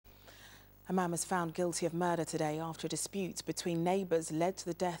A man was found guilty of murder today after a dispute between neighbours led to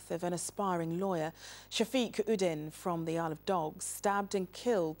the death of an aspiring lawyer. Shafiq Uddin from the Isle of Dogs stabbed and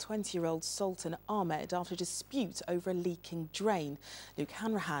killed 20-year-old Sultan Ahmed after a dispute over a leaking drain. Luke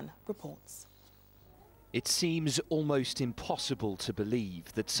Hanrahan reports. It seems almost impossible to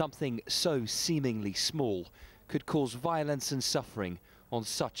believe that something so seemingly small could cause violence and suffering on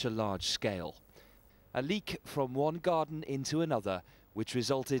such a large scale. A leak from one garden into another, which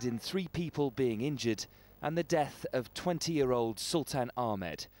resulted in 3 people being injured and the death of 20-year-old Sultan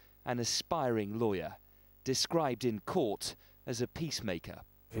Ahmed, an aspiring lawyer, described in court as a peacemaker.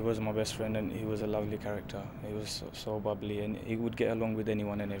 He was my best friend and he was a lovely character. He was so bubbly and he would get along with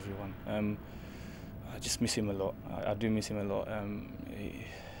anyone and everyone. I just miss him a lot. I do miss him a lot.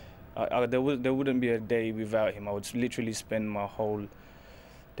 There wouldn't be a day without him. I would literally spend my whole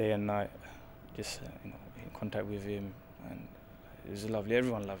day and night just in contact with him, and it was lovely.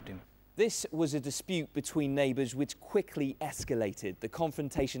 Everyone loved him. This was a dispute between neighbours which quickly escalated. The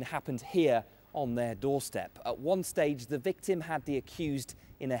confrontation happened here on their doorstep. At one stage, the victim had the accused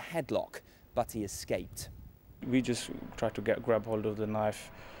in a headlock, but he escaped. We just tried to grab hold of the knife.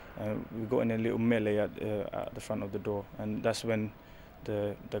 We got in a little melee at the front of the door, and that's when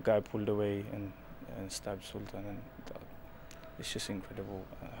the guy pulled away and stabbed Sultan. And it's just incredible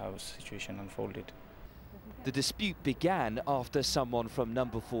how the situation unfolded. The dispute began after someone from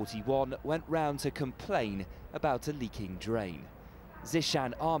number 41 went round to complain about a leaking drain.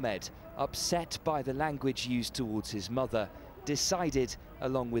 Sultan Ahmed, upset by the language used towards his mother, decided,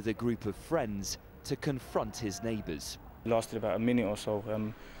 along with a group of friends, to confront his neighbours. It lasted about a minute or so.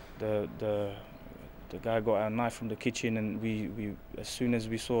 The guy got a knife from the kitchen, and we as soon as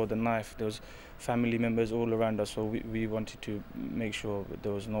we saw the knife, there was family members all around us, so we wanted to make sure that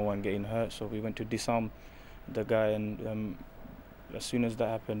there was no one getting hurt, so we went to disarm the guy, and as soon as that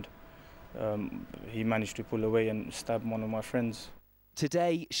happened, he managed to pull away and stab one of my friends.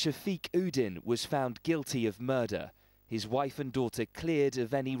 Today, Shafiq Uddin was found guilty of murder. His wife and daughter cleared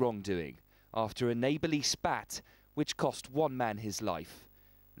of any wrongdoing after a neighbourly spat which cost one man his life.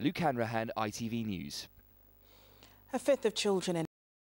 Luke Hanrahan, ITV News. A fifth of children in